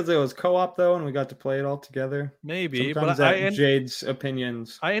cool just because it was co-op though, and we got to play it all together? Maybe, sometimes but Jade's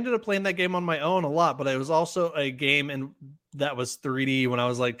opinions. I ended up playing that game on my own a lot, but it was also a game that was 3D when I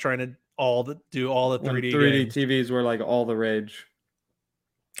was like trying to do all the 3D. 3D games. TVs were like all the rage,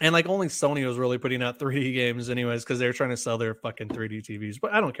 and like only Sony was really putting out 3D games, anyways, because they were trying to sell their fucking 3D TVs.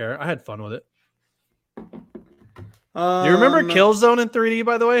 But I don't care. I had fun with it. Do you remember Killzone in 3D,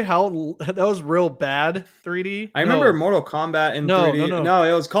 by the way? How that was real bad 3D? I remember Mortal Kombat in 3D. No,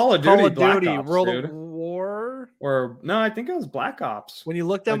 it was Call of Duty. Call of Duty, Ops, World dude. of War. Or no, I think it was Black Ops. When you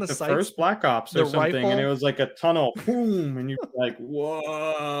look down like the sights, first Black Ops or something, rifle, and it was like a tunnel, boom, and you're like,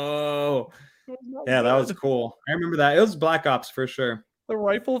 whoa. Yeah, that was cool. I remember that. It was Black Ops for sure. The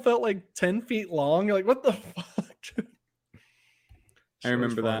rifle felt like 10 feet long. You're like, what the fuck? I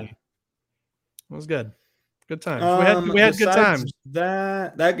remember that. It was good. Good times. We had good times.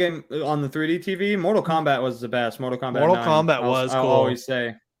 That game on the 3D TV, Mortal Kombat was the best. Mortal Kombat was cool. I'll always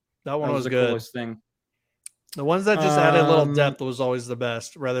say that one was the good. Coolest thing. The ones that just added a little depth was always the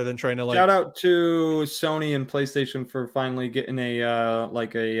best, rather than trying to like. Shout out to Sony and PlayStation for finally getting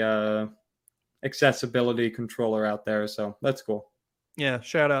a accessibility controller out there. So that's cool. Yeah,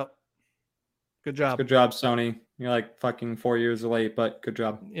 shout out. Good job. Good job, Sony. You're like fucking 4 years late, but good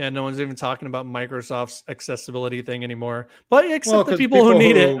job. Yeah, no one's even talking about Microsoft's accessibility thing anymore. But except the people who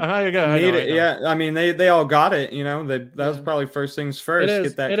need it. I know. Yeah, I mean they all got it. You know, that was probably first things first.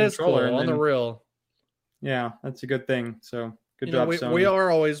 Get that controller cool, on the real. Yeah, that's a good thing. So good job, Sony. We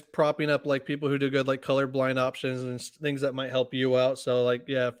are always propping up like people who do good like colorblind options and things that might help you out. So like,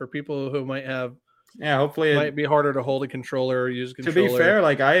 yeah, for people who might have. Yeah, hopefully it might be harder to hold a controller or use a controller. To be fair,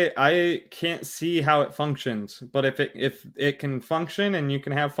 like I can't see how it functions, but if it can function and you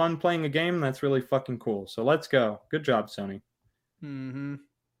can have fun playing a game, that's really fucking cool. So let's go. Good job, Sony. Mm-hmm.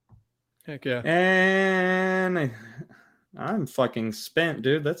 Heck yeah. And I'm fucking spent,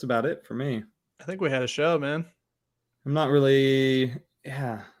 dude. That's about it for me. I think we had a show, man. I'm not really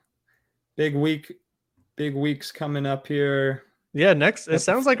big weeks coming up here. Yeah, it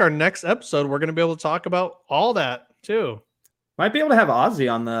sounds like our next episode, we're going to be able to talk about all that too. Might be able to have Ozzy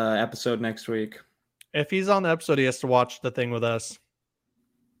on the episode next week. If he's on the episode, he has to watch The Thing with us.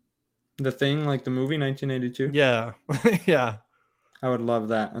 The Thing, like the movie 1982? Yeah. Yeah. I would love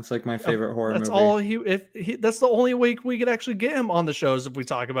that. That's like my favorite horror movie. That's the only way we could actually get him on the shows if we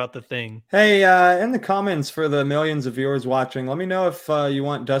talk about The Thing. Hey, in the comments for the millions of viewers watching, let me know if you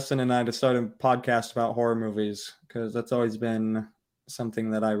want Dustin and I to start a podcast about horror movies, because that's always been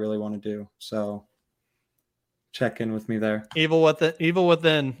something that I really want to do. So check in with me there. Evil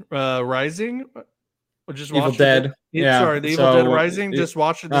Within Rising. Or just Evil Dead. The Evil Dead Rising. Just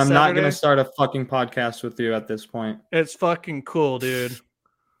watch it. I'm not going to start a fucking podcast with you at this point. It's fucking cool, dude.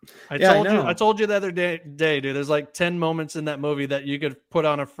 I told you the other day, dude. There's like 10 moments in that movie that you could put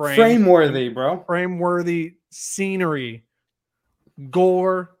on a frame. Frame-worthy, bro. Frame-worthy scenery,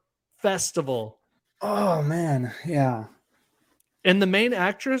 gore, festival. Oh man, yeah. And the main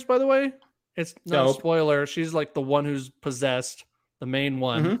actress, by the way, it's no spoiler. She's like the one who's possessed, the main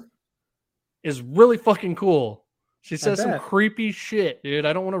one, is really fucking cool. She says some creepy shit, dude.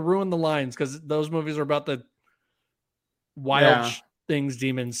 I don't want to ruin the lines because those movies are about the wild things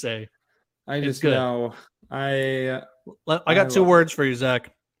demons say. I just know. I got 2 words for you,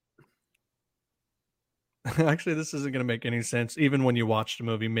 Zach. Actually, this isn't going to make any sense, even when you watch the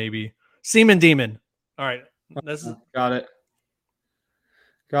movie, maybe. Semen Demon. All right. This is... Got it.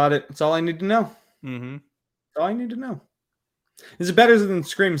 That's all I need to know. Mm-hmm. That's all I need to know. Is it better than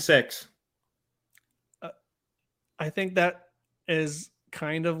Scream 6? I think that is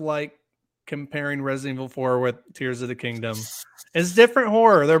kind of like comparing Resident Evil 4 with Tears of the Kingdom. It's different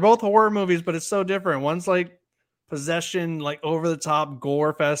horror. They're both horror movies, but it's so different. One's like possession, like over the top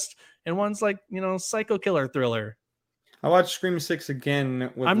gore fest, and one's like, psycho killer thriller. I watched Scream 6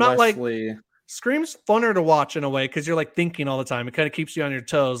 again with Leslie. Like Scream's funner to watch in a way because you're like thinking all the time. It kind of keeps you on your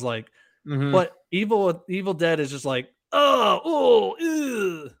toes, like. But Evil Dead is just like,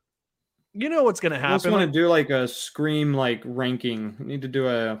 ew. You know what's gonna happen. I just want to do like a Scream like ranking. I need to do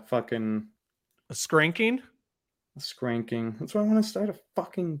a skranking. That's why I want to start a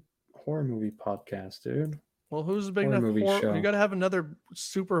fucking horror movie podcast, dude. Well, who's a big enough horror? Show. You got to have another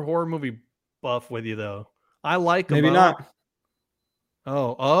super horror movie buff with you, though. I like them. Maybe not.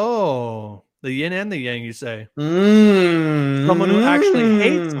 Oh, the yin and the yang, you say? Someone who actually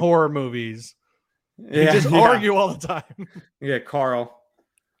hates horror movies. You just argue all the time. Yeah, Carl.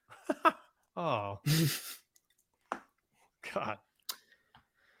 Oh, God.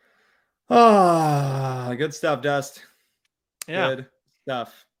 Good stuff, Dust. Yeah. Good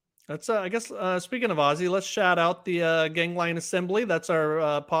stuff. That's I guess speaking of Ozzy, let's shout out the Gangline Assembly. That's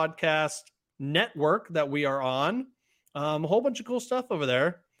our podcast network that we are on. A whole bunch of cool stuff over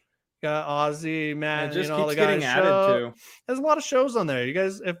there. Got Ozzy, Matt, all the guys. Added to. There's a lot of shows on there. You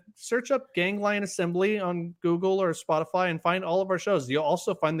guys, search up Gangline Assembly on Google or Spotify and find all of our shows. You'll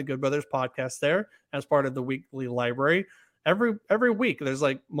also find the Good Brothers podcast there as part of the weekly library. Every week, there's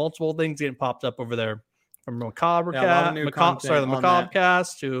like multiple things getting popped up over there, from the Macabre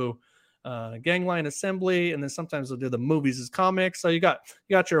Cast to Gangline Assembly, and then sometimes they'll do the movies as comics. So you got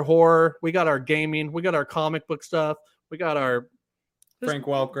your horror, we got our gaming, we got our comic book stuff, we got our Frank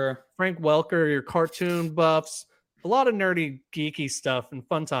Welker, your cartoon buffs, a lot of nerdy, geeky stuff and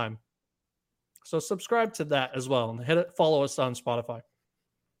fun time. So subscribe to that as well and follow us on Spotify.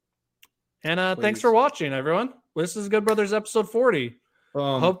 And thanks for watching, everyone. This is Good Brothers episode 40.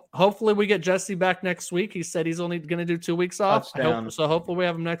 Hopefully we get Jesse back next week. He said he's only going to do 2 weeks off. So hopefully we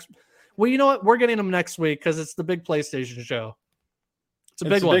have him next. Well, you know what? We're getting him next week because it's the big PlayStation show. It's a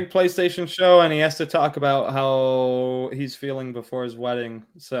big PlayStation show, and he has to talk about how he's feeling before his wedding.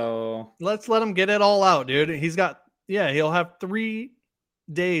 So let's let him get it all out, dude. He'll have 3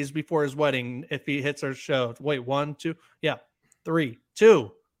 days before his wedding if he hits our show. Wait, 1, 2, 3,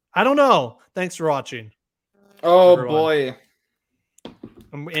 2. I don't know. Thanks for watching. Oh, everyone. Boy.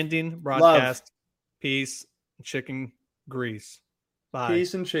 I'm ending broadcast. Love. Peace and chicken grease. Bye.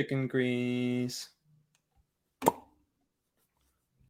 Peace and chicken grease.